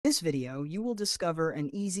this video, you will discover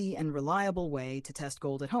an easy and reliable way to test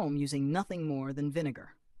gold at home using nothing more than vinegar,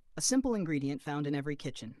 a simple ingredient found in every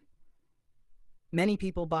kitchen. Many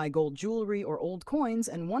people buy gold jewelry or old coins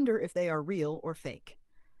and wonder if they are real or fake.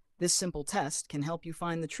 This simple test can help you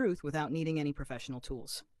find the truth without needing any professional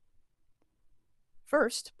tools.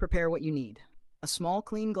 First, prepare what you need: a small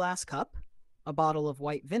clean glass cup, a bottle of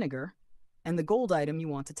white vinegar, and the gold item you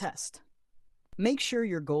want to test. Make sure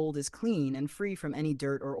your gold is clean and free from any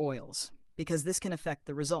dirt or oils, because this can affect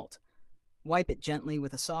the result. Wipe it gently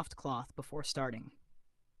with a soft cloth before starting.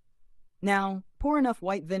 Now, pour enough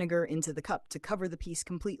white vinegar into the cup to cover the piece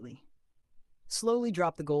completely. Slowly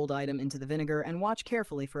drop the gold item into the vinegar and watch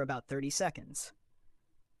carefully for about 30 seconds.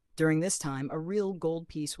 During this time, a real gold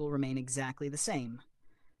piece will remain exactly the same.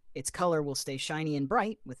 Its color will stay shiny and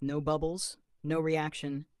bright with no bubbles, no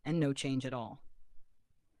reaction, and no change at all.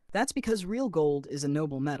 That's because real gold is a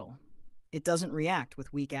noble metal. It doesn't react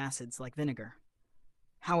with weak acids like vinegar.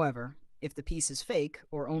 However, if the piece is fake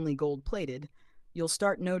or only gold-plated, you'll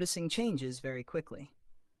start noticing changes very quickly.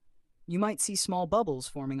 You might see small bubbles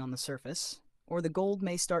forming on the surface, or the gold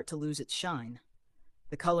may start to lose its shine.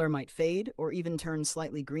 The color might fade or even turn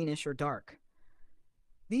slightly greenish or dark.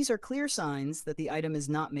 These are clear signs that the item is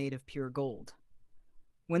not made of pure gold.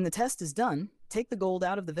 When the test is done, take the gold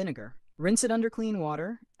out of the vinegar, rinse it under clean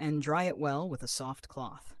water, and dry it well with a soft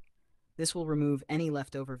cloth. This will remove any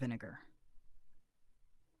leftover vinegar.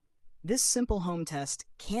 This simple home test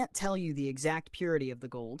can't tell you the exact purity of the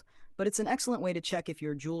gold, but it's an excellent way to check if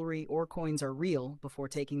your jewelry or coins are real before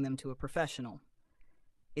taking them to a professional.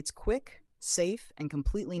 It's quick, safe, and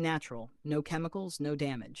completely natural. No chemicals, no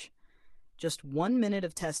damage. Just 1 minute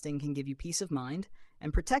of testing can give you peace of mind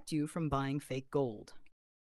and protect you from buying fake gold.